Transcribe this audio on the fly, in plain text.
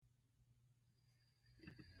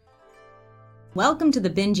Welcome to the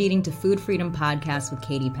Binge Eating to Food Freedom podcast with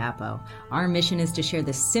Katie Papo. Our mission is to share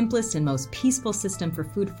the simplest and most peaceful system for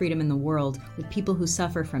food freedom in the world with people who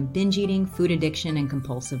suffer from binge eating, food addiction, and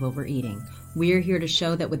compulsive overeating. We're here to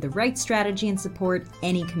show that with the right strategy and support,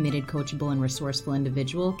 any committed, coachable, and resourceful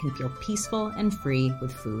individual can feel peaceful and free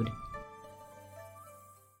with food.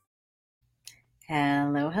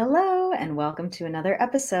 Hello, and welcome to another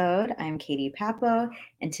episode. I'm Katie Papo,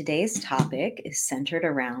 and today's topic is centered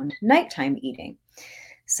around nighttime eating.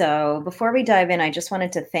 So before we dive in, I just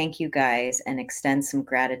wanted to thank you guys and extend some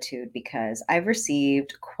gratitude because I've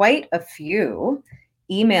received quite a few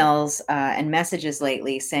emails and messages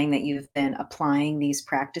lately saying that you've been applying these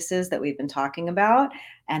practices that we've been talking about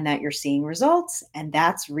and that you're seeing results. And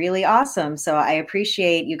that's really awesome. So I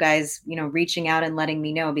appreciate you guys, reaching out and letting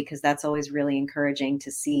me know because that's always really encouraging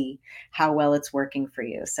to see how well it's working for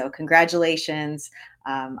you. So congratulations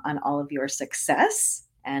on all of your success,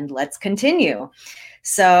 and let's continue.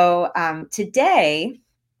 So today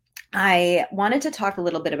I wanted to talk a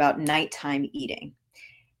little bit about nighttime eating.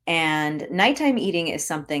 And nighttime eating is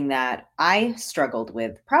something that I struggled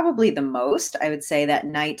with probably the most. I would say that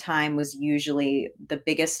nighttime was usually the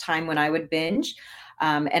biggest time when I would binge.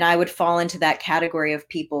 And I would fall into that category of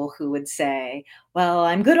people who would say, well,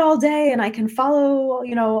 I'm good all day and I can follow,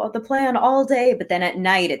 the plan all day. But then at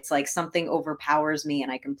night, it's like something overpowers me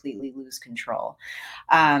and I completely lose control.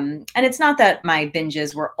 And it's not that my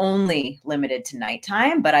binges were only limited to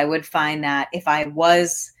nighttime, but I would find that if I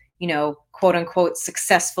was quote unquote,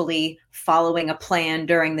 successfully following a plan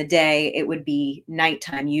during the day, it would be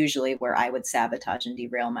nighttime usually where I would sabotage and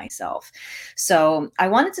derail myself. So I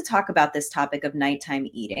wanted to talk about this topic of nighttime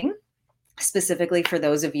eating, specifically for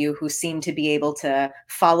those of you who seem to be able to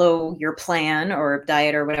follow your plan or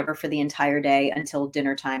diet or whatever for the entire day until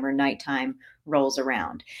dinner time or nighttime rolls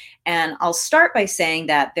around. And I'll start by saying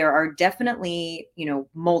that there are definitely,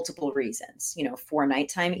 multiple reasons, for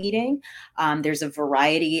nighttime eating. There's a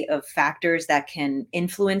variety of factors that can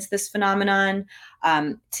influence this phenomenon.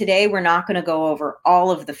 Today, we're not going to go over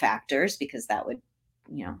all of the factors because that would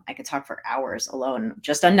I could talk for hours alone,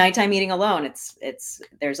 just on nighttime eating alone.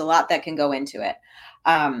 There's a lot that can go into it.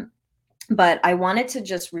 But I wanted to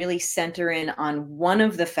just really center in on one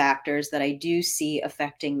of the factors that I do see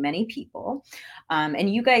affecting many people.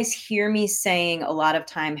 And you guys hear me saying a lot of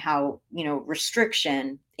time how,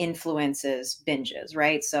 restriction influences binges,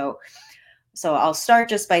 right? So I'll start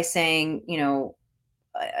just by saying,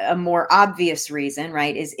 a more obvious reason,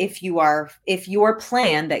 right, is if your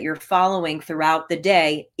plan that you're following throughout the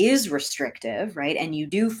day is restrictive, right, and you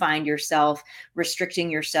do find yourself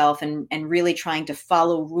restricting yourself and really trying to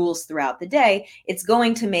follow rules throughout the day, it's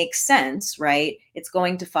going to make sense, right? It's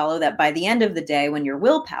going to follow that by the end of the day, when your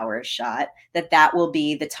willpower is shot, that will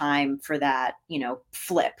be the time for that,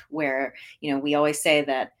 flip where, we always say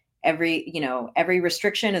that every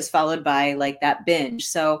restriction is followed by like that binge.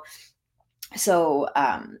 So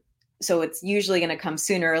it's usually going to come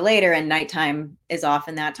sooner or later, and nighttime is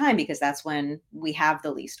often that time because that's when we have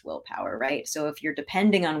the least willpower, right? So if you're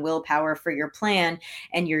depending on willpower for your plan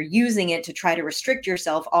and you're using it to try to restrict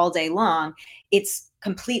yourself all day long, it's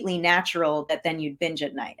completely natural that then you'd binge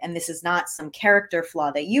at night. And this is not some character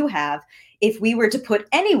flaw that you have. If we were to put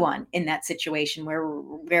anyone in that situation where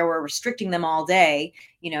we're restricting them all day,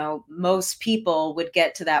 most people would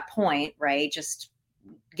get to that point, right? Just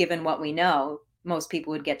given what we know, most people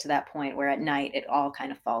would get to that point where at night it all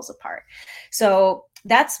kind of falls apart. So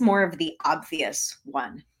that's more of the obvious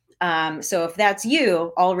one. So if that's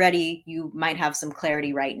you already, you might have some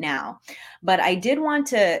clarity right now. But I did want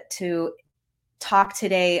to talk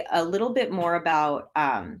today a little bit more about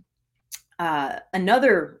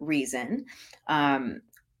another reason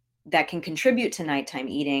that can contribute to nighttime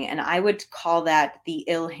eating, and I would call that the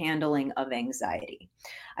ill handling of anxiety.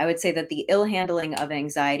 I would say that the ill handling of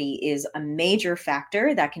anxiety is a major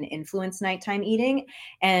factor that can influence nighttime eating.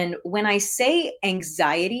 And when I say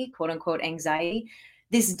anxiety, quote unquote anxiety,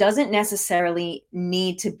 this doesn't necessarily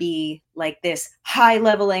need to be like this high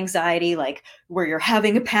level anxiety, like where you're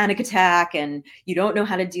having a panic attack and you don't know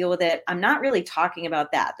how to deal with it. I'm not really talking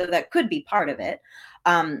about that, though that could be part of it.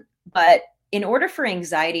 But in order for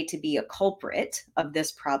anxiety to be a culprit of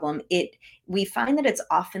this problem, we find that it's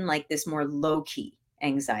often like this more low-key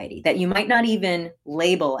anxiety that you might not even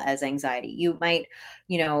label as anxiety. You might,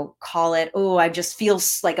 call it, oh, I just feel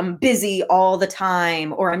like I'm busy all the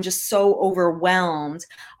time, or I'm just so overwhelmed,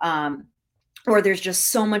 or there's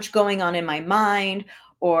just so much going on in my mind,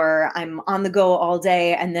 or I'm on the go all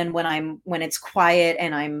day. And then when it's quiet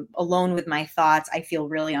and I'm alone with my thoughts, I feel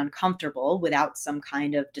really uncomfortable without some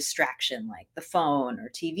kind of distraction like the phone or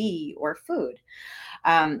TV or food.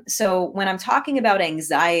 So when I'm talking about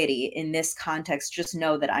anxiety in this context, just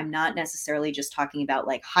know that I'm not necessarily just talking about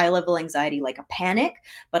like high level anxiety, like a panic,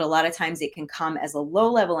 but a lot of times it can come as a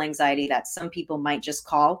low level anxiety that some people might just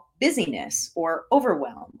call busyness or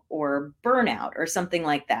overwhelm or burnout or something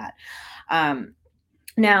like that. Um,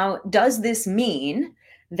 Now, does this mean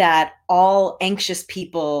that all anxious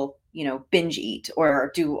people, binge eat,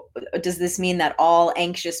 or does this mean that all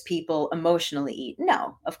anxious people emotionally eat?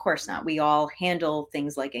 No, of course not. We all handle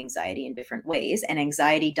things like anxiety in different ways, and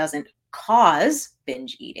anxiety doesn't cause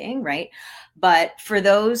binge eating, right? But for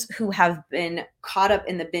those who have been caught up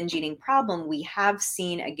in the binge eating problem, we have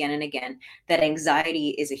seen again and again that anxiety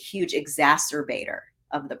is a huge exacerbator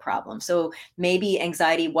of the problem. So maybe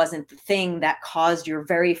anxiety wasn't the thing that caused your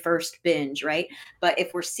very first binge, right? But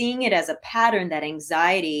if we're seeing it as a pattern that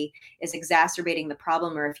anxiety is exacerbating the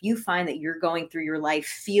problem, or if you find that you're going through your life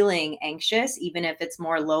feeling anxious, even if it's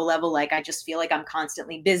more low level, like I just feel like I'm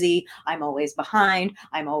constantly busy, I'm always behind,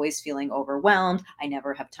 I'm always feeling overwhelmed, I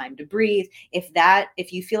never have time to breathe.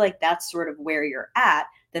 If you feel like that's sort of where you're at,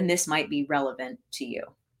 then this might be relevant to you.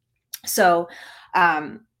 So,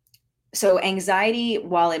 so anxiety,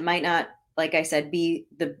 while it might not, like I said, be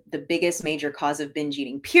the biggest major cause of binge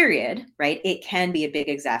eating, period, right? It can be a big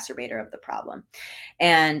exacerbator of the problem.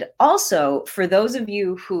 And also, for those of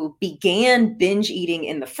you who began binge eating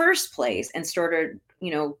in the first place and started,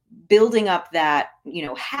 building up that,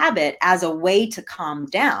 habit as a way to calm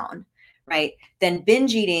down, right? Then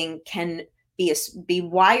binge eating can be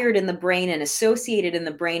wired in the brain and associated in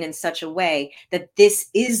the brain in such a way that this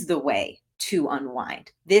is the way to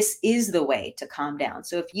unwind. This is the way to calm down.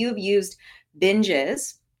 So if you've used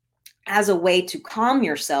binges as a way to calm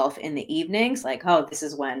yourself in the evenings, like, oh, this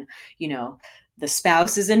is when, the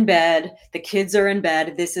spouse is in bed, the kids are in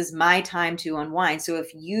bed, this is my time to unwind. So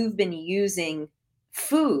if you've been using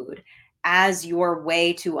food as your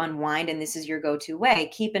way to unwind and this is your go-to way,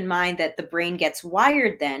 keep in mind that the brain gets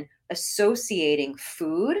wired then associating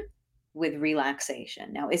food with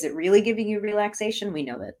relaxation. Now, is it really giving you relaxation? We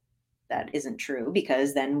know that isn't true,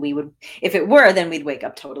 because then if it were, then we'd wake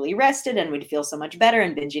up totally rested and we'd feel so much better,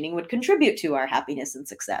 and binge eating would contribute to our happiness and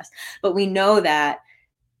success. But we know that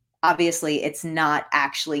obviously it's not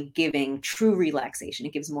actually giving true relaxation.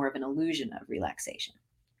 It gives more of an illusion of relaxation.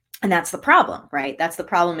 And that's the problem, right? That's the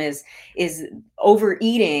problem is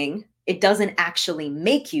overeating. It doesn't actually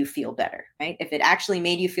make you feel better, right? If it actually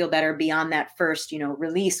made you feel better beyond that first,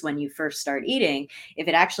 release when you first start eating, if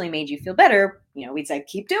it actually made you feel better, we'd say,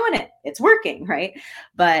 keep doing it. It's working, right?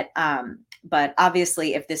 But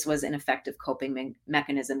obviously, if this was an effective coping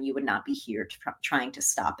mechanism, you would not be here trying to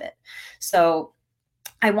stop it. So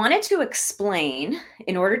I wanted to explain,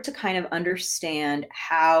 in order to kind of understand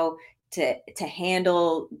how to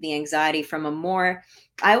handle the anxiety from a more,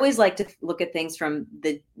 I always like to look at things from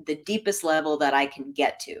the deepest level that I can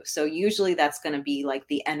get to. So usually that's going to be like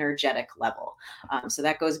the energetic level. So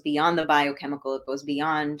that goes beyond the biochemical. It goes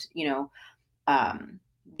beyond,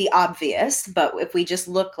 the obvious. But if we just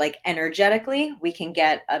look like energetically, we can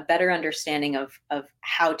get a better understanding of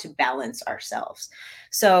how to balance ourselves.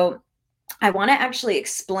 So I want to actually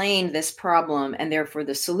explain this problem and therefore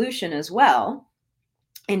the solution as well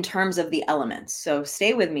in terms of the elements. So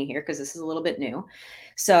stay with me here because this is a little bit new.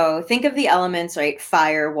 So think of the elements, right?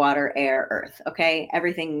 Fire, water, air, earth. Okay.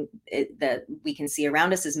 Everything that we can see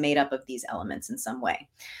around us is made up of these elements in some way.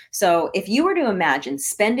 So if you were to imagine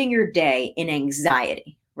spending your day in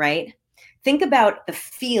anxiety, right? Think about the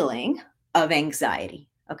feeling of anxiety.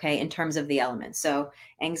 Okay, in terms of the elements. So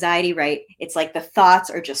anxiety, right? It's like the thoughts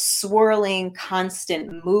are just swirling,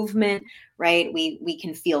 constant movement, right? We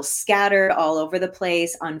can feel scattered all over the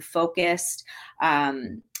place, unfocused,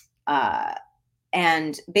 and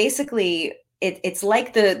basically it's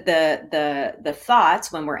like the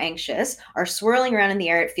thoughts when we're anxious are swirling around in the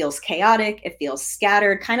air. It feels chaotic. It feels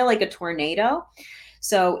scattered, kind of like a tornado.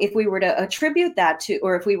 So if we were to attribute that to,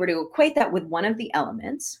 or if we were to equate that with one of the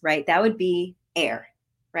elements, right, that would be air.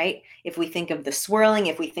 Right? If we think of the swirling,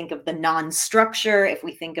 if we think of the non-structure, if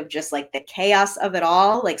we think of just like the chaos of it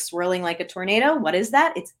all, like swirling like a tornado, what is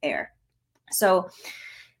that? It's air. So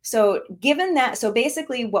given that, so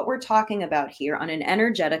basically what we're talking about here on an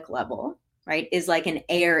energetic level, right, is like an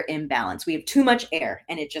air imbalance. We have too much air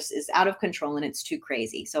and it just is out of control and it's too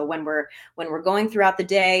crazy. So when we're going throughout the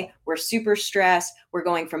day, we're super stressed, we're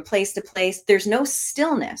going from place to place, there's no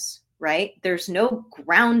stillness, right? There's no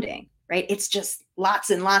grounding. right? It's just lots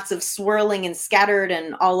and lots of swirling and scattered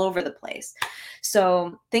and all over the place.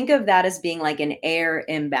 So think of that as being like an air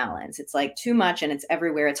imbalance. It's like too much and it's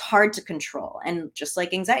everywhere. It's hard to control. And just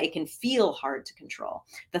like anxiety, it can feel hard to control.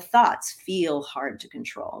 The thoughts feel hard to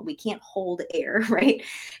control. We can't hold air, right?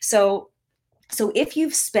 So if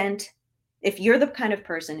you're the kind of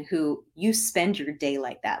person who you spend your day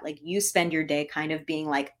like that, like you spend your day kind of being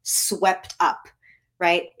like swept up,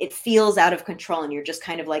 right? It feels out of control and you're just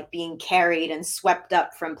kind of like being carried and swept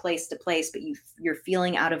up from place to place, but you're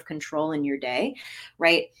feeling out of control in your day,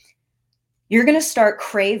 right? You're going to start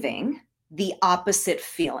craving the opposite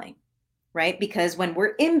feeling, right? Because when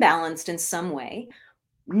we're imbalanced in some way,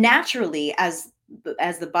 naturally, as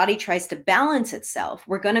the body tries to balance itself,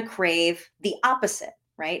 we're going to crave the opposite,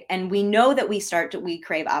 right? And we know that we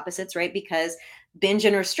crave opposites, right? Because binge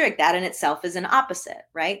and restrict, that in itself is an opposite,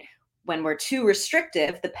 right? When we're too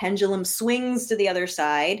restrictive, the pendulum swings to the other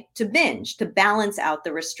side to binge, to balance out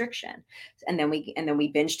the restriction. And then we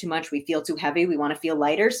binge too much, we feel too heavy, we want to feel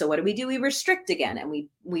lighter. So what do? We restrict again, and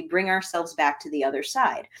we bring ourselves back to the other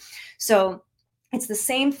side. So it's the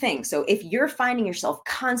same thing. So if you're finding yourself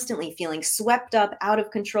constantly feeling swept up, out of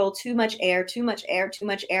control, too much air, too much air, too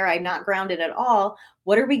much air, I'm not grounded at all,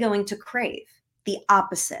 what are we going to crave? The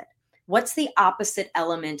opposite. What's the opposite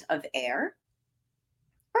element of air?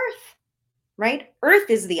 Earth, right? Earth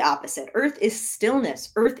is the opposite. Earth is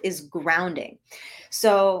stillness. Earth is grounding.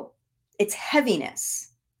 So it's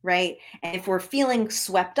heaviness, right? And if we're feeling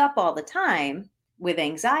swept up all the time with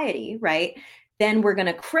anxiety, right, then we're going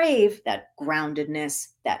to crave that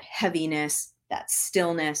groundedness, that heaviness, that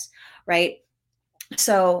stillness, right?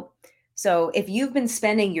 So if you've been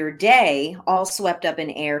spending your day all swept up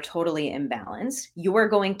in air, totally imbalanced, you are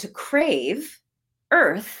going to crave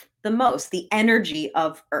earth the most, the energy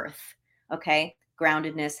of earth, okay?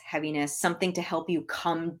 Groundedness, heaviness, something to help you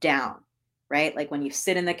come down, right? Like when you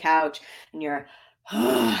sit in the couch and you're,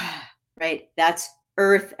 right? That's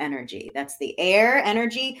earth energy. That's the air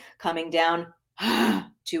energy coming down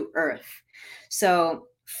to earth. So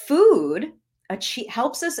food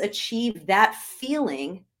helps us achieve that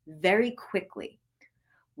feeling very quickly.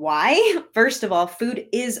 Why? First of all, food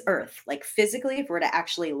is earth. Like physically, if we're to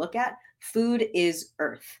actually look at, food is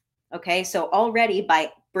earth. Okay, so already by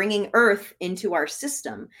bringing earth into our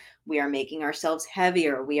system, we are making ourselves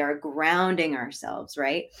heavier. We are grounding ourselves,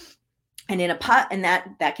 right? And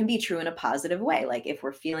that can be true in a positive way. Like if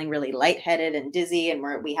we're feeling really lightheaded and dizzy and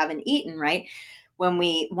we haven't eaten, right?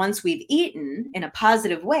 Once we've eaten in a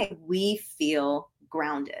positive way, we feel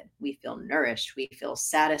grounded, we feel nourished, we feel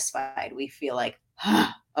satisfied, we feel like,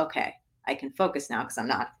 okay, I can focus now because I'm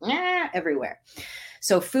not everywhere.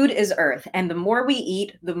 So food is earth, and the more we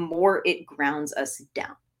eat, the more it grounds us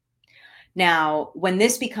down. Now, when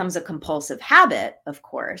this becomes a compulsive habit, of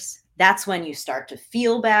course, that's when you start to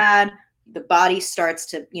feel bad. The body starts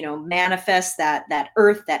to, manifest that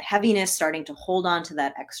earth, that heaviness, starting to hold on to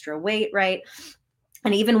that extra weight, right?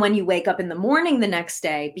 And even when you wake up in the morning the next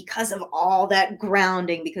day, because of all that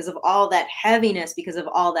grounding, because of all that heaviness, because of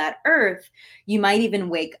all that earth, you might even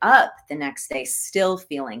wake up the next day still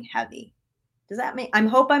feeling heavy. Does that make, I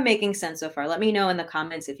hope I'm making sense so far. Let me know in the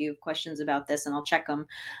comments if you have questions about this and I'll check them,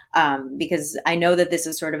 because I know that this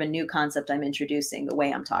is sort of a new concept I'm introducing the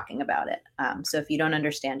way I'm talking about it. So if you don't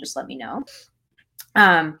understand, just let me know.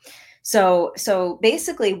 So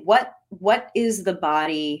basically what is the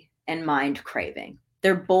body and mind craving?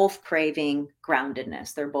 They're both craving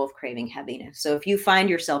groundedness. They're both craving heaviness. So if you find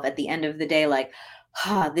yourself at the end of the day, like,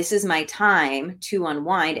 this is my time to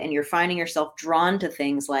unwind, and you're finding yourself drawn to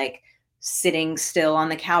things like sitting still on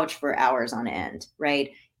the couch for hours on end,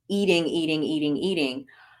 right? Eating,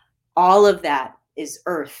 all of that is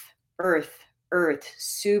earth,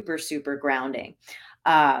 super, super grounding.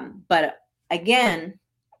 But again,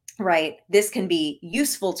 right, this can be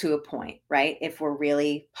useful to a point, right? If we're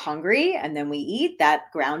really hungry and then we eat,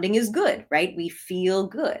 that grounding is good, right? We feel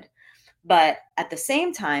good. But at the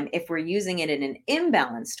same time, if we're using it in an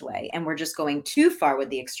imbalanced way and we're just going too far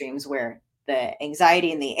with the extremes where the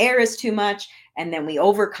anxiety in the air is too much, and then we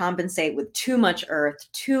overcompensate with too much earth,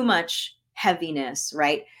 too much heaviness,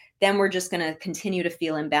 right? Then we're just going to continue to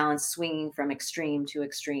feel imbalanced, swinging from extreme to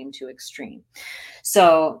extreme to extreme.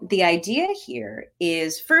 So the idea here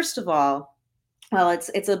is, first of all, well,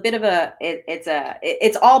 it's a bit of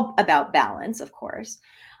it's all about balance, of course,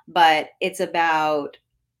 but it's about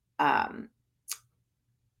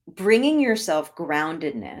bringing yourself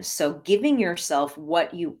groundedness. So giving yourself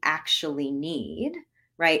what you actually need,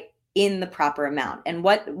 right? in the proper amount. And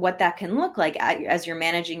what that can look like as you're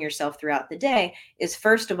managing yourself throughout the day is,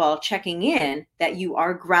 first of all, checking in that you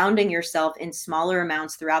are grounding yourself in smaller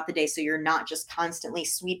amounts throughout the day, so you're not just constantly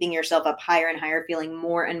sweeping yourself up higher and higher, feeling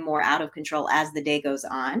more and more out of control as the day goes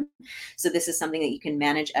on. So this is something that you can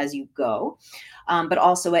manage as you go. But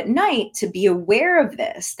also at night, to be aware of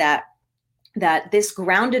this, that this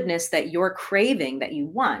groundedness that you're craving, that you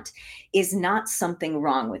want, is not something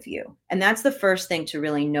wrong with you. And that's the first thing to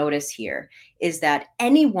really notice here, is that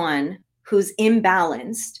anyone who's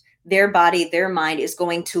imbalanced, their body, their mind is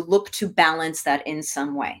going to look to balance that in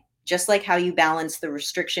some way. Just like how you balance the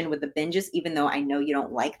restriction with the binges, even though I know you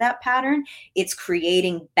don't like that pattern, it's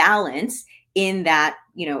creating balance in that,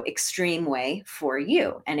 extreme way for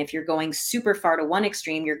you. And if you're going super far to one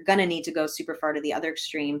extreme, you're going to need to go super far to the other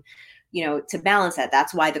extreme, to balance that.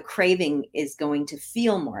 That's why the craving is going to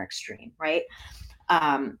feel more extreme, right?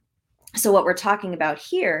 So what we're talking about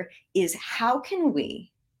here is, how can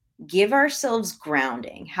we give ourselves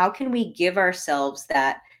grounding? How can we give ourselves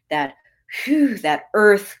that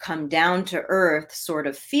earth, come down to earth sort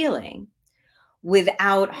of feeling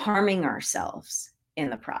without harming ourselves in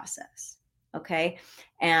the process? Okay.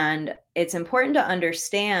 And it's important to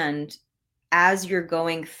understand, as you're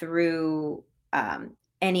going through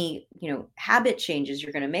any habit changes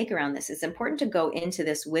you're going to make around this, it's important to go into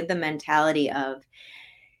this with the mentality of,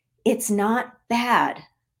 it's not bad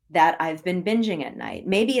that I've been binging at night.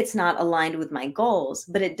 Maybe it's not aligned with my goals,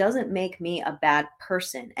 but it doesn't make me a bad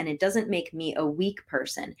person, and it doesn't make me a weak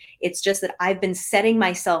person. It's just that I've been setting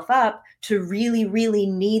myself up to really, really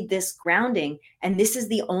need this grounding. And this is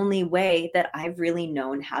the only way that I've really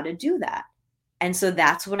known how to do that. And so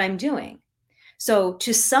that's what I'm doing. So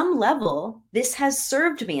to some level, this has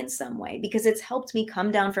served me in some way, because it's helped me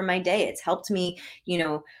come down from my day. It's helped me,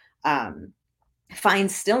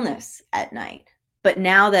 find stillness at night. But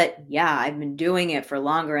now that, I've been doing it for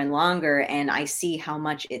longer and longer, and I see how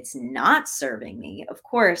much it's not serving me, of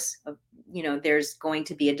course, there's going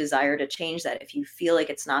to be a desire to change that if you feel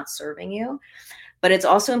like it's not serving you. But it's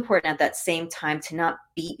also important at that same time to not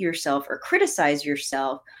beat yourself or criticize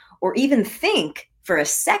yourself, or even think for a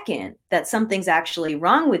second that something's actually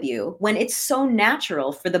wrong with you, when it's so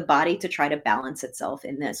natural for the body to try to balance itself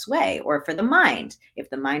in this way. Or for the mind, if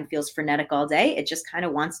the mind feels frenetic all day, it just kind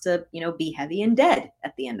of wants to, be heavy and dead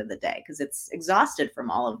at the end of the day, because it's exhausted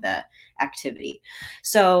from all of the activity.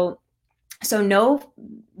 So know,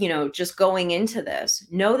 just going into this,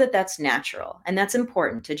 know that that's natural. And that's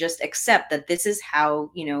important to just accept that this is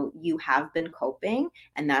how, you have been coping,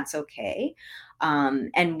 and that's okay.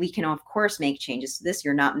 And we can, of course, make changes to this.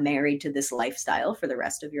 You're not married to this lifestyle for the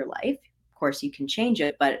rest of your life. Of course, you can change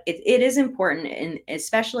it, but it is important, and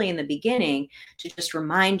especially in the beginning, to just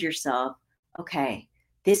remind yourself, okay,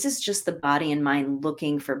 this is just the body and mind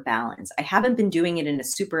looking for balance. I haven't been doing it in a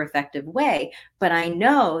super effective way, but I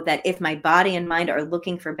know that if my body and mind are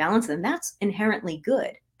looking for balance, then that's inherently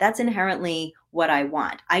good. That's inherently what I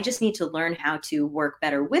want. I just need to learn how to work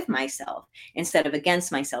better with myself instead of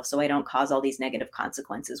against myself, so I don't cause all these negative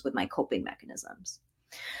consequences with my coping mechanisms.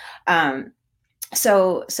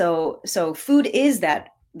 So food is that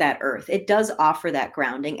earth. It does offer that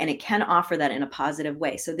grounding, and it can offer that in a positive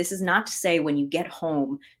way. So this is not to say when you get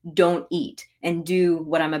home, don't eat and do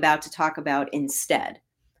what I'm about to talk about instead.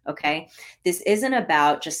 Okay. This isn't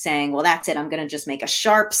about just saying, well, that's it, I'm going to just make a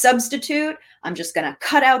sharp substitute. I'm just going to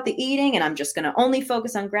cut out the eating, and I'm just going to only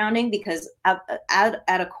focus on grounding, because at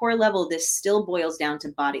a core level, this still boils down to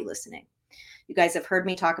body listening. You guys have heard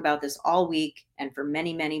me talk about this all week, and for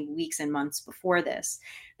many, many weeks and months before this,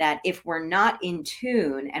 that if we're not in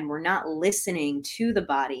tune and we're not listening to the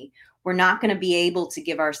body, we're not going to be able to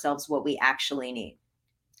give ourselves what we actually need.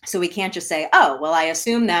 So we can't just say, oh, well, I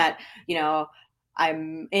assume that,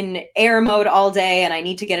 I'm in air mode all day and I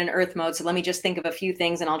need to get in earth mode, so let me just think of a few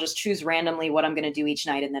things and I'll just choose randomly what I'm going to do each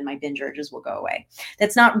night, and then my binge urges will go away.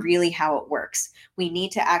 That's not really how it works. We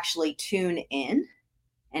need to actually tune in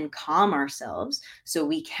and calm ourselves so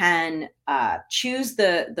we can choose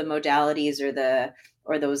the modalities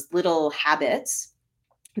or those little habits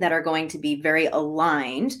that are going to be very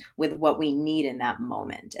aligned with what we need in that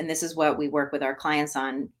moment. And this is what we work with our clients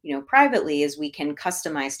on, privately, is we can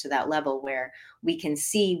customize to that level where we can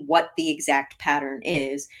see what the exact pattern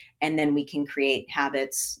is, and then we can create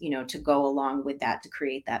habits, to go along with that, to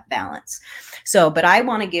create that balance. So, but I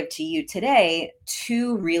want to give to you today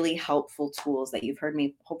 2 really helpful tools that you've heard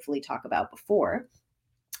me hopefully talk about before,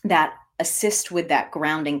 that assist with that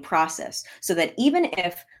grounding process, so that even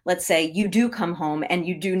if, let's say, you do come home and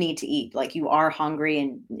you do need to eat, like you are hungry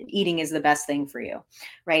and eating is the best thing for you,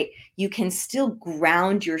 right? You can still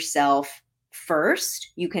ground yourself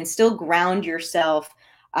first. You can still ground yourself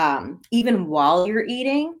even while you're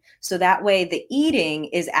eating. So that way the eating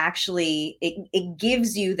is actually, it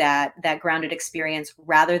gives you that grounded experience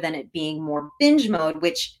rather than it being more binge mode,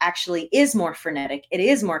 which actually is more frenetic. It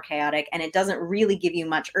is more chaotic, and it doesn't really give you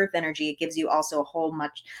much earth energy. It gives you also a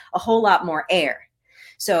whole lot more air.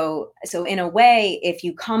 So in a way, if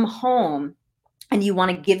you come home and you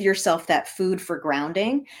want to give yourself that food for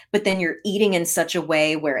grounding, but then you're eating in such a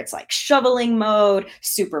way where it's like shoveling mode,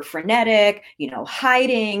 super frenetic,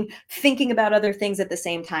 hiding, thinking about other things at the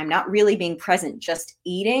same time, not really being present, just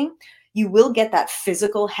eating, you will get that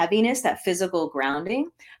physical heaviness, that physical grounding,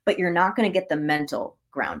 but you're not going to get the mental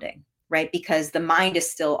grounding, right? Because the mind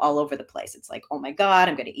is still all over the place. It's like, oh my God,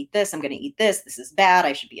 I'm going to eat this. I'm going to eat this. This is bad.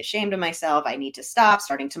 I should be ashamed of myself. I need to stop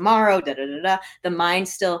starting tomorrow. Da, da, da, da. The mind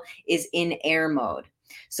still is in air mode.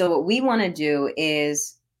 So what we want to do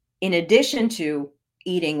is, in addition to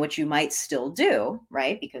eating, which you might still do,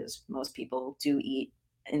 right? Because most people do eat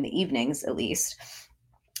in the evenings, at least.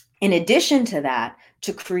 In addition to that,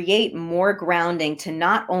 to create more grounding, to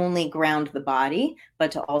not only ground the body,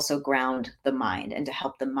 but to also ground the mind, and to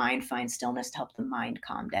help the mind find stillness, to help the mind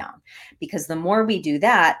calm down. Because the more we do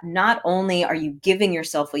that, not only are you giving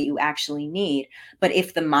yourself what you actually need, but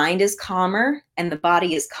if the mind is calmer and the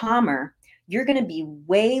body is calmer, you're going to be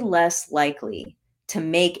way less likely to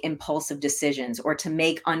make impulsive decisions, or to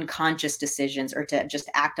make unconscious decisions, or to just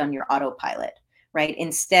act on your autopilot. Right?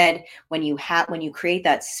 Instead, when you create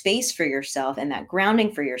that space for yourself and that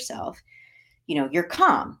grounding for yourself, you're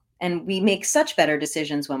calm. And we make such better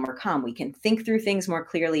decisions when we're calm. We can think through things more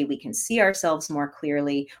clearly. We can see ourselves more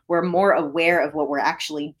clearly. We're more aware of what we're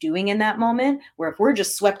actually doing in that moment. Where if we're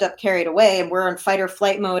just swept up, carried away, and we're in fight or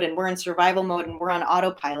flight mode, and we're in survival mode, and we're on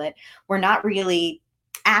autopilot, we're not really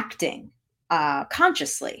acting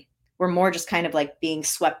consciously. We're more just kind of like being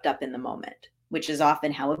swept up in the moment, which is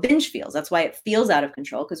often how a binge feels. That's why it feels out of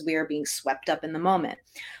control, because we are being swept up in the moment.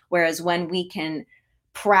 Whereas when we can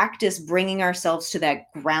practice bringing ourselves to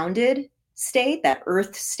that grounded state, that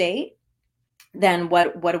earth state, then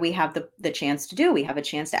what do we have the chance to do? We have a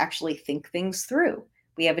chance to actually think things through.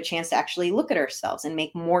 We have a chance to actually look at ourselves and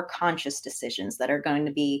make more conscious decisions that are going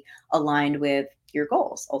to be aligned with your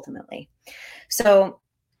goals ultimately. So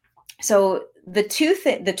the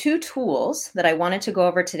two tools that I wanted to go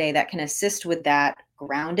over today that can assist with that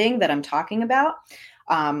grounding that I'm talking about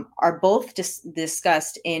are both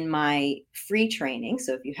discussed in my free training.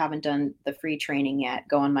 So if you haven't done the free training yet,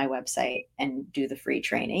 go on my website and do the free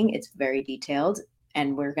training. It's very detailed.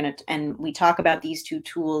 And we talk about these two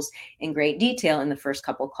tools in great detail in the first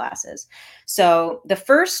couple classes. So the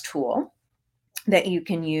first tool that you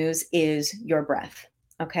can use is your breath.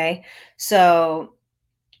 Okay. So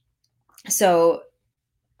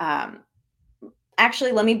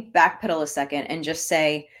actually, let me backpedal a second and just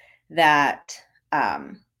say that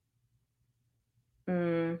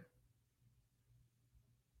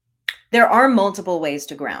there are multiple ways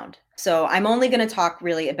to ground. So I'm only going to talk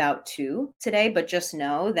really about two today, but just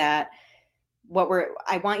know that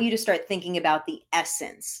I want you to start thinking about the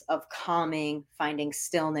essence of calming, finding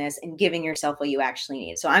stillness, and giving yourself what you actually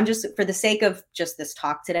need. So I'm just, for the sake of just this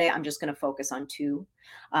talk today, I'm just going to focus on two.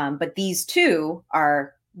 But these two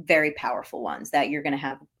are very powerful ones that you're going to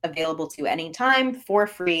have available to anytime for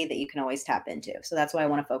free that you can always tap into. So that's why I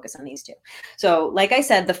want to focus on these two. So like I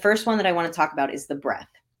said, the first one that I want to talk about is the breath.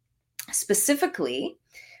 Specifically,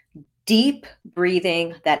 deep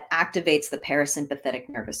breathing that activates the parasympathetic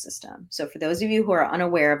nervous system. So for those of you who are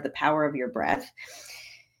unaware of the power of your breath,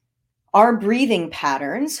 our breathing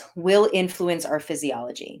patterns will influence our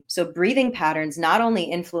physiology. So breathing patterns not only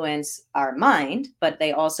influence our mind, but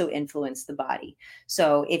they also influence the body.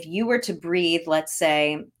 So if you were to breathe, let's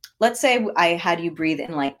say I had you breathe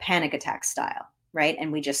in like panic attack style, right?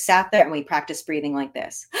 And we just sat there and we practiced breathing like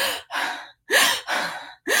this.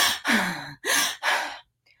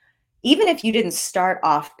 Even if you didn't start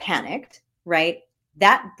off panicked, right?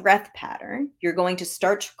 That breath pattern, you're going to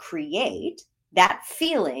start to create that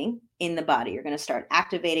feeling in the body. You're going to start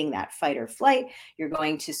activating that fight or flight. You're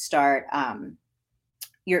going to start,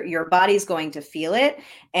 your body's going to feel it.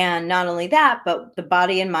 And not only that, but the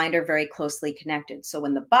body and mind are very closely connected. So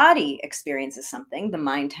when the body experiences something, the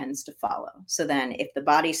mind tends to follow. So then if the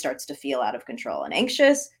body starts to feel out of control and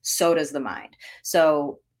anxious, so does the mind.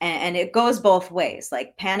 So and it goes both ways.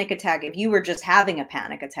 Like panic attack, if you were just having a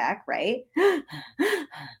panic attack, right?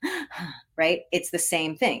 Right? It's the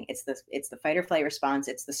same thing. It's the fight or flight response.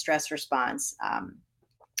 It's the stress response.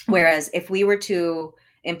 Whereas if we were to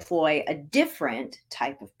employ a different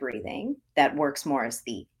type of breathing that works more as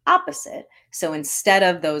the opposite. So instead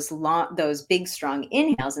of those big, strong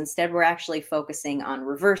inhales, instead we're actually focusing on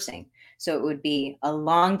reversing. So it would be a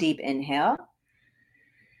long, deep inhale,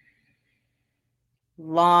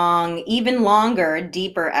 long, even longer,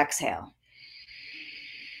 deeper exhale.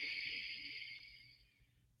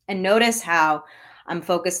 And notice how I'm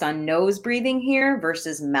focused on nose breathing here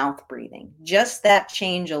versus mouth breathing. Just that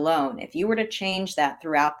change alone, if you were to change that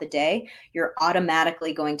throughout the day, you're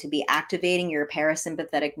automatically going to be activating your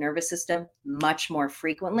parasympathetic nervous system much more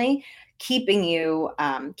frequently, keeping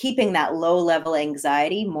that low level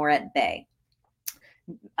anxiety more at bay.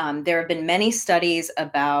 There have been many studies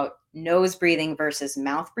about nose breathing versus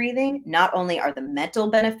mouth breathing. Not only are the mental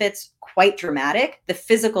benefits quite dramatic, the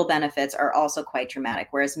physical benefits are also quite dramatic.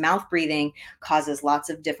 Whereas mouth breathing causes lots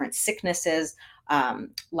of different sicknesses,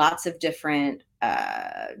 lots of different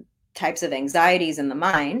types of anxieties in the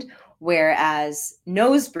mind, whereas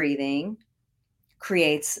nose breathing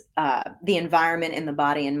creates the environment in the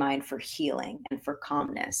body and mind for healing and for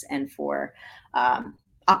calmness and for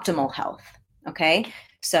optimal health. Okay.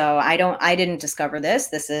 So I didn't discover this.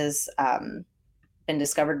 This is been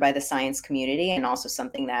discovered by the science community, and also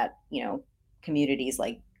something that, communities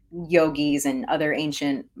like yogis and other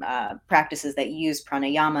ancient practices that use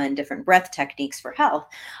pranayama and different breath techniques for health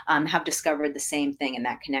have discovered the same thing, in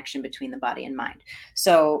that connection between the body and mind.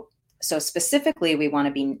 So specifically, we want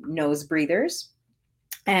to be nose breathers,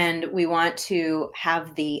 and we want to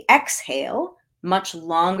have the exhale much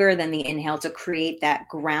longer than the inhale to create that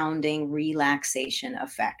grounding relaxation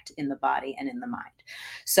effect in the body and in the mind.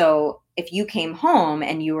 So if you came home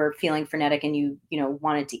and you were feeling frenetic and you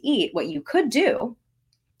wanted to eat, what you could do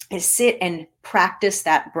is sit and practice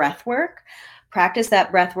that breath work.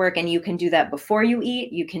 And you can do that before you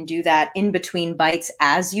eat. You can do that in between bites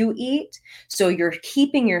as you eat. So you're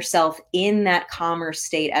keeping yourself in that calmer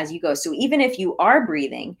state as you go. So even if you are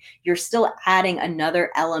breathing, you're still adding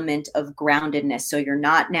another element of groundedness. So you're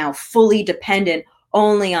not now fully dependent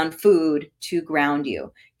only on food to ground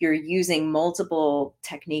you. You're using multiple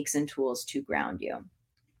techniques and tools to ground you.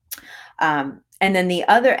 And then the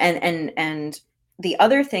other the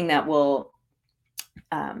other thing that will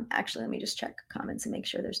actually, let me just check comments and make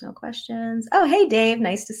sure there's no questions. Oh, hey, Dave,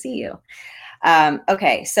 nice to see you.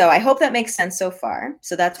 Okay, so I hope that makes sense so far.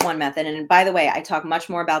 So that's one method. And by the way, I talk much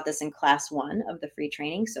more about this in class 1 of the free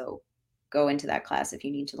training. So go into that class if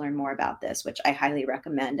you need to learn more about this, which I highly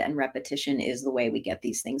recommend. And repetition is the way we get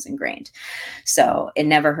these things ingrained. So it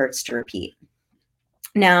never hurts to repeat.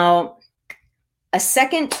 Now, a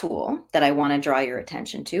second tool that I want to draw your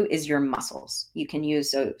attention to is your muscles. You can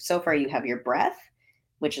use, so far you have your breath,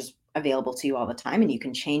 which is available to you all the time, and you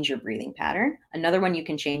can change your breathing pattern. Another one you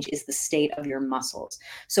can change is the state of your muscles.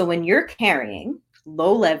 So when you're carrying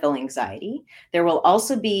low level anxiety, there will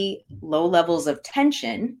also be low levels of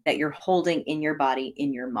tension that you're holding in your body,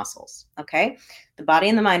 in your muscles. Okay. The body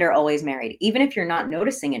and the mind are always married. Even if you're not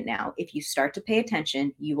noticing it now, if you start to pay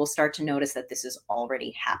attention, you will start to notice that this is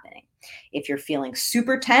already happening. If you're feeling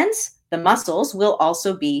super tense, the muscles will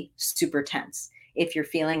also be super tense. If you're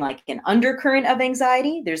feeling like an undercurrent of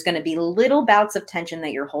anxiety, there's going to be little bouts of tension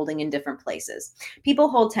that you're holding in different places. People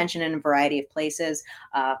hold tension in a variety of places.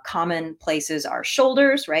 Common places are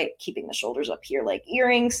shoulders, right? Keeping the shoulders up here like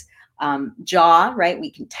earrings. Jaw, right?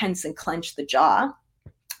 We can tense and clench the jaw.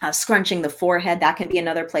 Scrunching the forehead, that can be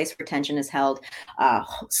another place where tension is held.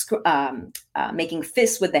 Making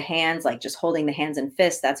fists with the hands, like just holding the hands in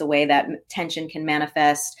fists, that's a way that tension can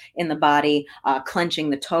manifest in the body. Clenching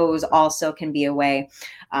the toes also can be a way.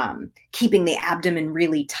 Keeping the abdomen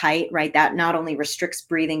really tight, right? That not only restricts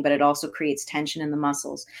breathing, but it also creates tension in the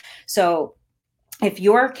muscles. So if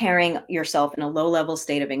you're carrying yourself in a low-level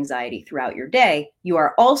state of anxiety throughout your day, you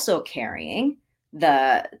are also carrying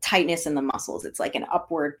the tightness in the muscles. It's like an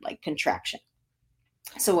upward contraction.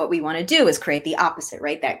 So what we want to do is create the opposite,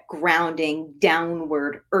 right? That grounding,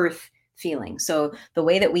 downward earth feeling. So the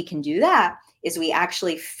way that we can do that is we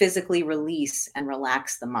actually physically release and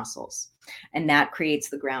relax the muscles. And that creates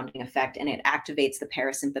the grounding effect, and it activates the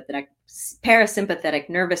parasympathetic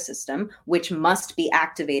nervous system, which must be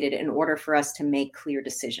activated in order for us to make clear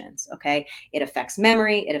decisions. Okay. It affects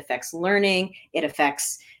memory, it affects learning, it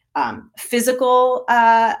affects physical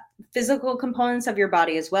components of your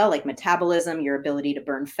body as well, like metabolism, your ability to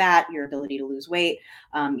burn fat, your ability to lose weight,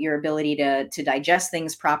 your ability to digest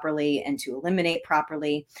things properly and to eliminate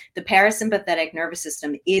properly. The parasympathetic nervous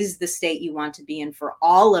system is the state you want to be in for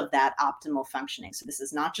all of that optimal functioning. So this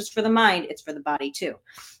is not just for the mind, it's for the body too.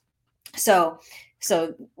 So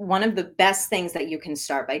one of the best things that you can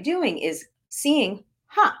start by doing is seeing,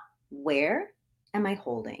 where am I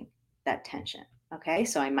holding that tension? Okay,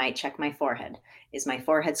 so I might check my forehead. Is my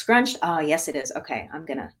forehead scrunched? Oh, yes, it is. Okay, I'm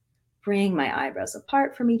going to bring my eyebrows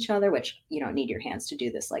apart from each other, which you don't need your hands to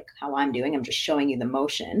do this like how I'm doing. I'm just showing you the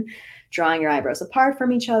motion, drawing your eyebrows apart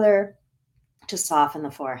from each other to soften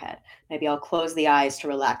the forehead. Maybe I'll close the eyes to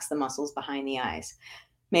relax the muscles behind the eyes.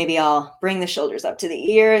 Maybe I'll bring the shoulders up to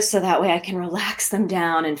the ears so that way I can relax them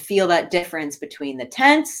down and feel that difference between the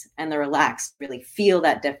tense and the relaxed. Really feel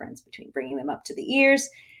that difference between bringing them up to the ears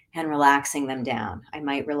and relaxing them down. I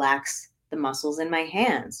might relax the muscles in my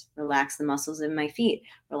hands, relax the muscles in my feet,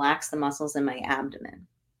 relax the muscles in my abdomen.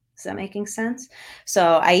 Is that making sense?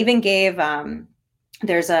 So I even gave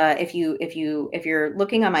there's a if you're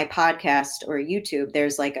looking on my podcast or YouTube,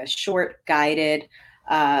 there's like a short guided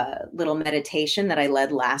little meditation that I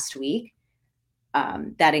led last week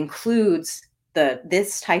that includes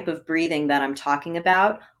this type of breathing that I'm talking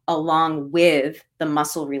about, along with the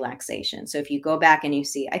muscle relaxation. So if you go back and you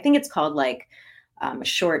see, I think it's called like a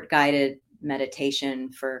short guided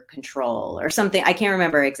meditation for control or something. I can't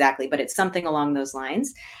remember exactly, but it's something along those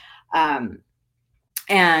lines. And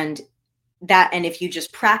if you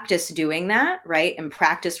just practice doing that, right, and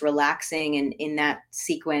practice relaxing in that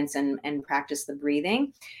sequence and practice the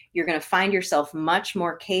breathing, you're going to find yourself much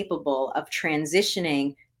more capable of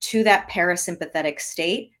transitioning to that parasympathetic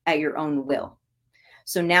state at your own will.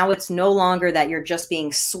 So now it's no longer that you're just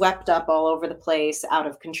being swept up all over the place out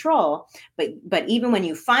of control, but even when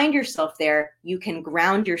you find yourself there, you can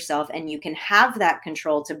ground yourself and you can have that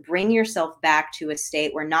control to bring yourself back to a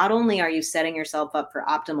state where not only are you setting yourself up for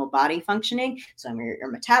optimal body functioning, so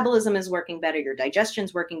your metabolism is working better, your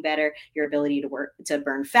digestion's working better, your ability to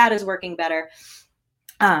burn fat is working better.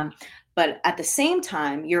 But at the same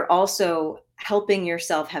time, you're also helping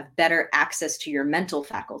yourself have better access to your mental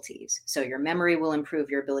faculties. So your memory will improve,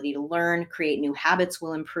 your ability to learn, create new habits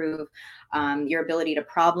will improve, your ability to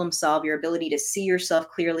problem solve, your ability to see yourself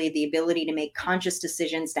clearly, the ability to make conscious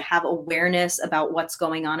decisions, to have awareness about what's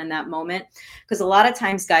going on in that moment. Because a lot of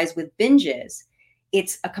times, guys, with binges,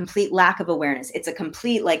 it's a complete lack of awareness. It's a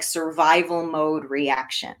complete like survival mode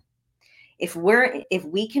reaction. If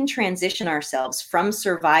we can transition ourselves from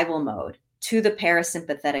survival mode to the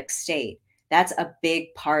parasympathetic state, that's a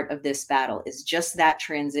big part of this battle, is just that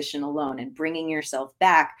transition alone, and bringing yourself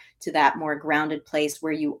back to that more grounded place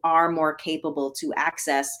where you are more capable to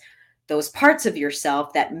access those parts of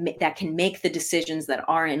yourself that can make the decisions that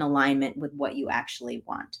are in alignment with what you actually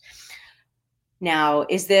want. Now,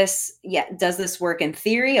 does this work in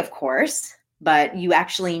theory? Of course. But you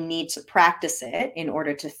actually need to practice it in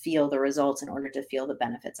order to feel the results, in order to feel the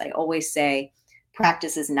benefits. I always say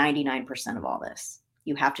practice is 99% of all this.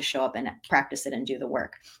 You have to show up and practice it and do the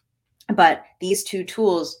work. But these two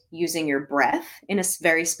tools, using your breath in a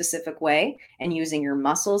very specific way and using your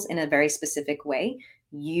muscles in a very specific way,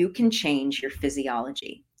 you can change your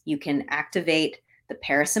physiology. You can activate the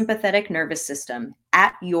parasympathetic nervous system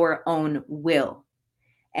at your own will.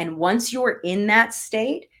 And once you're in that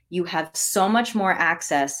state, you have so much more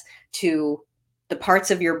access to the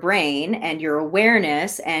parts of your brain and your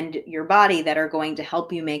awareness and your body that are going to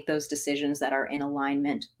help you make those decisions that are in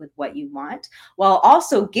alignment with what you want, while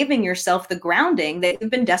also giving yourself the grounding that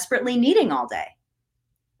you've been desperately needing all day,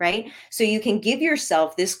 right? So you can give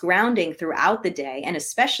yourself this grounding throughout the day, and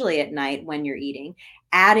especially at night when you're eating,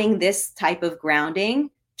 adding this type of grounding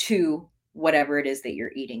to whatever it is that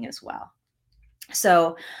you're eating as well.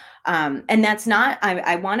 So, and that's not,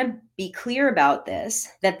 I want to be clear about this,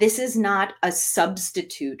 that this is not a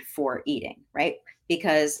substitute for eating, right?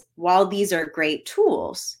 Because while these are great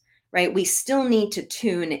tools, right, we still need to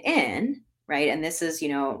tune in, right? And this is,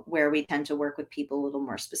 where we tend to work with people a little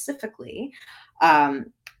more specifically.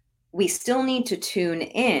 We still need to tune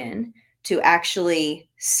in to actually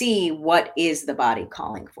see what is the body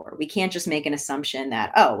calling for. We can't just make an assumption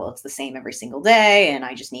that, oh, well, it's the same every single day, and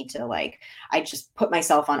I just need to I just put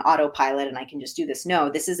myself on autopilot and I can just do this.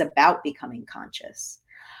 No, this is about becoming conscious.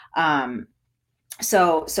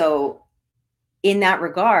 So in that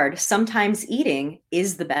regard, sometimes eating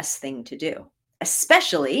is the best thing to do,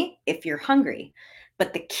 especially if you're hungry.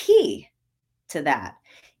 But the key to that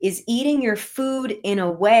is eating your food in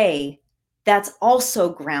a way that's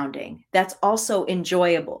also grounding, that's also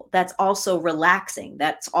enjoyable, that's also relaxing,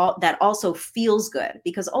 that also feels good.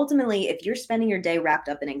 Because ultimately, if you're spending your day wrapped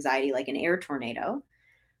up in anxiety like an air tornado,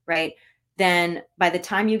 right, then by the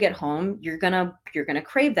time you get home, you're gonna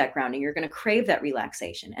crave that grounding, you're gonna crave that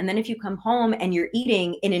relaxation. And then if you come home and you're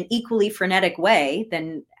eating in an equally frenetic way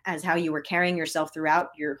than as how you were carrying yourself throughout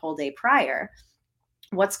your whole day prior,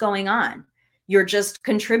 what's going on? you're just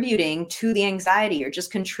contributing to the anxiety. You're just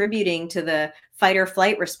contributing to the fight or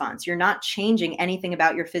flight response. You're not changing anything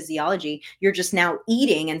about your physiology. You're just now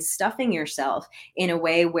eating and stuffing yourself in a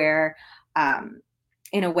way where, and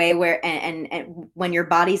when your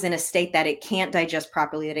body's in a state that it can't digest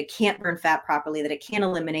properly, that it can't burn fat properly, that it can't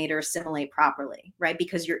eliminate or assimilate properly, right?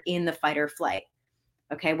 Because you're in the fight or flight,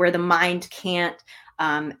 okay? Where the mind can't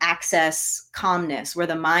access calmness, where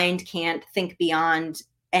the mind can't think beyond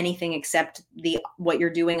anything except what you're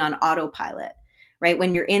doing on autopilot, right?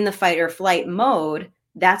 When you're in the fight or flight mode,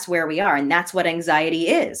 that's where we are. And that's what anxiety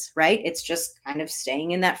is, right? It's just kind of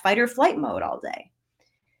staying in that fight or flight mode all day.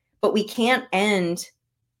 But we can't end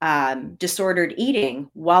disordered eating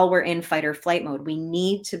while we're in fight or flight mode. We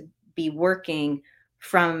need to be working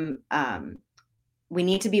while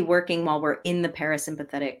we're in the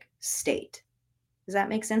parasympathetic state. Does that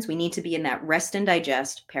make sense? We need to be in that rest and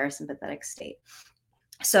digest parasympathetic state.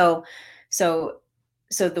 So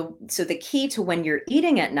the key to when you're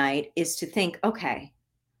eating at night is to think, okay,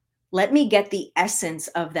 let me get the essence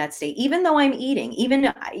of that state. Even though I'm eating, even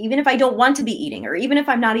if I don't want to be eating, or even if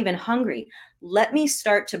I'm not even hungry, let me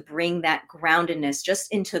start to bring that groundedness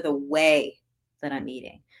just into the way that I'm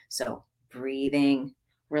eating. So breathing,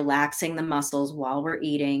 relaxing the muscles while we're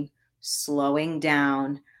eating, slowing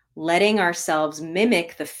down, letting ourselves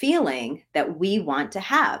mimic the feeling that we want to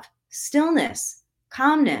have. Stillness,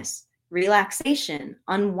 calmness, relaxation,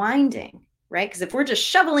 unwinding, right? Because if we're just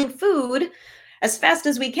shoveling food as fast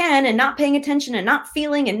as we can and not paying attention and not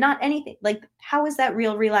feeling and not anything, like, how is that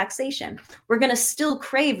real relaxation? We're going to still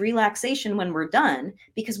crave relaxation when we're done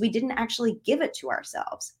because we didn't actually give it to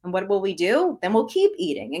ourselves. And what will we do? Then we'll keep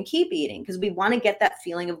eating because we want to get that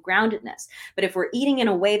feeling of groundedness. But if we're eating in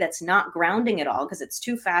a way that's not grounding at all, because it's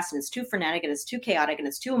too fast and it's too frenetic and it's too chaotic and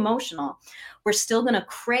it's too emotional, we're still going to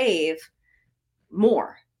crave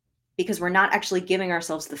more because we're not actually giving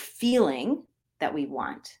ourselves the feeling that we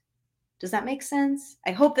want. Does that make sense?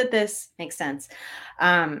 I hope that this makes sense.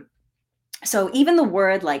 So even the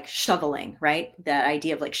word like shoveling, right? That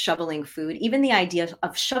idea of like shoveling food, even the idea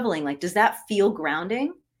of shoveling, like, does that feel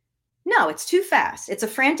grounding? No, it's too fast. It's a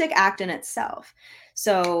frantic act in itself.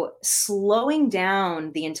 So slowing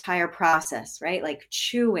down the entire process, right? Like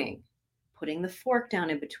chewing, putting the fork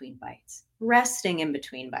down in between bites, resting in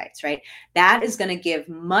between bites, right? That is going to give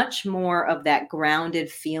much more of that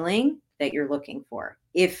grounded feeling that you're looking for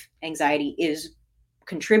if anxiety is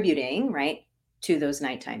contributing, right, to those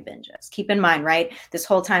nighttime binges. Keep in mind, right, this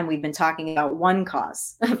whole time we've been talking about one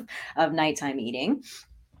cause of nighttime eating.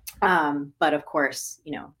 But of course,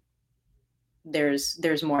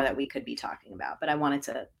 there's more that we could be talking about, but I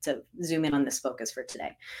wanted to zoom in on this focus for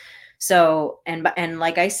today. So, and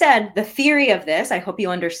like I said, the theory of this, I hope you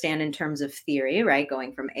understand in terms of theory, right?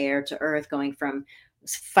 Going from air to earth, going from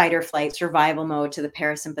fight or flight survival mode to the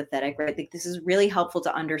parasympathetic, right? I think this is really helpful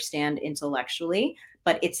to understand intellectually,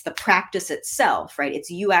 but it's the practice itself, right? It's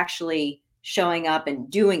you actually showing up and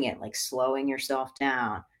doing it, like slowing yourself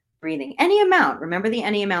down, breathing any amount. Remember the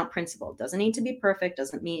any amount principle. Doesn't need to be perfect,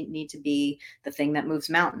 doesn't need to be the thing that moves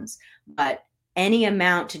mountains, but any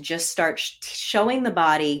amount to just start showing the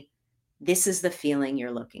body, this is the feeling you're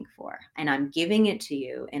looking for, and I'm giving it to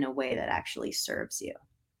you in a way that actually serves you.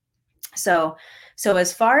 So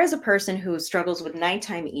as far as a person who struggles with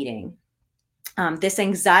nighttime eating, this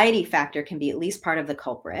anxiety factor can be at least part of the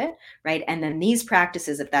culprit, right? And then these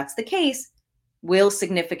practices, if that's the case, will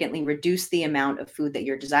significantly reduce the amount of food that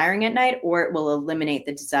you're desiring at night, or it will eliminate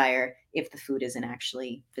the desire if the food isn't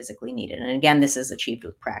actually physically needed. And again, this is achieved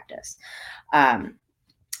with practice.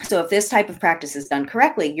 So if this type of practice is done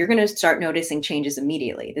correctly, you're going to start noticing changes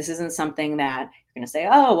immediately. This isn't something that you're going to say,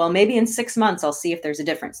 oh, well, maybe in 6 months, I'll see if there's a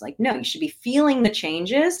difference. Like, no, you should be feeling the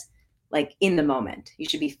changes like in the moment. You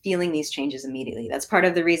should be feeling these changes immediately. That's part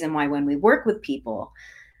of the reason why when we work with people,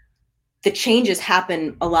 the changes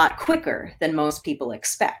happen a lot quicker than most people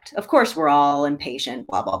expect. Of course, we're all impatient,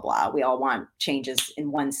 blah, blah, blah. We all want changes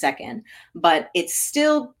in 1 second, but it's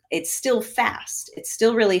still fast. It's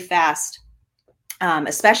still really fast.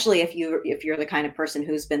 Especially if you're the kind of person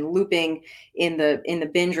who's been looping in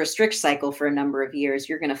the binge restrict cycle for a number of years,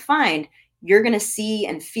 you're going to find you're going to see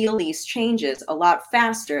and feel these changes a lot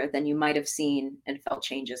faster than you might have seen and felt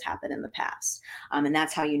changes happen in the past. And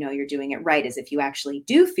that's how you know you're doing it right, is if you actually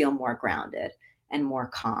do feel more grounded and more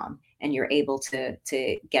calm, and you're able to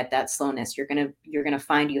get that slowness. You're gonna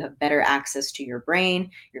find you have better access to your brain.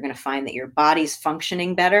 You're going to find that your body's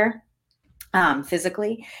functioning better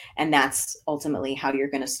physically. And that's ultimately how you're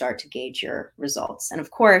going to start to gauge your results. And of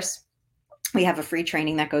course, we have a free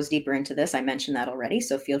training that goes deeper into this. I mentioned that already,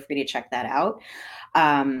 so feel free to check that out.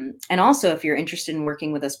 And also, if you're interested in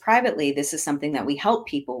working with us privately, this is something that we help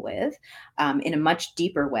people with in a much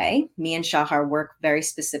deeper way. Me and Shahar work very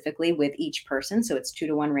specifically with each person. So it's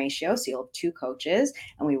 2-to-1 ratio. So you'll have two coaches,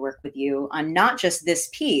 and we work with you on not just this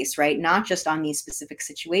piece, right? Not just on these specific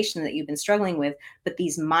situations that you've been struggling with, but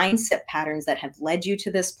these mindset patterns that have led you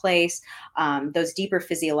to this place, those deeper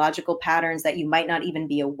physiological patterns that you might not even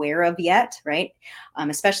be aware of yet, right?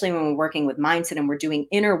 Especially when we're working with mindset and we're doing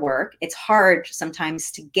inner work, it's hard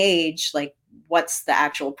sometimes to gauge like what's the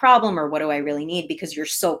actual problem or what do I really need, because you're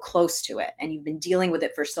so close to it and you've been dealing with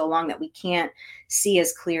it for so long that we can't see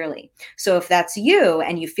as clearly. So if that's you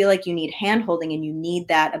and you feel like you need hand holding and you need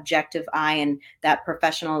that objective eye and that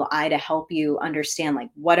professional eye to help you understand, like,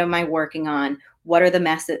 what am I working on? What are the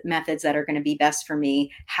methods that are going to be best for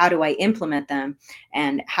me? How do I implement them?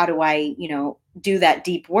 And how do I, do that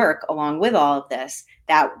deep work along with all of this,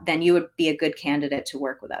 that then you would be a good candidate to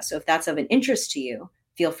work with us. So if that's of an interest to you,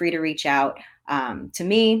 feel free to reach out to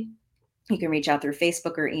me. You can reach out through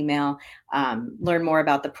Facebook or email, learn more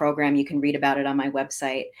about the program. You can read about it on my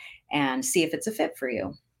website and see if it's a fit for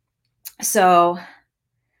you. So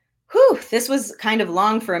this was kind of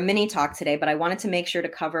long for a mini talk today, but I wanted to make sure to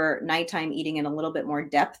cover nighttime eating in a little bit more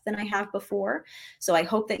depth than I have before. So I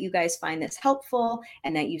hope that you guys find this helpful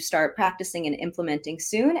and that you start practicing and implementing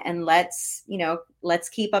soon. And let's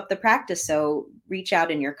keep up the practice. So reach out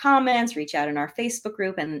in your comments, reach out in our Facebook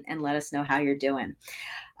group, and let us know how you're doing.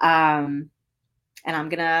 And I'm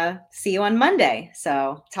going to see you on Monday.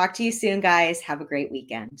 So talk to you soon, guys. Have a great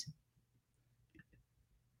weekend.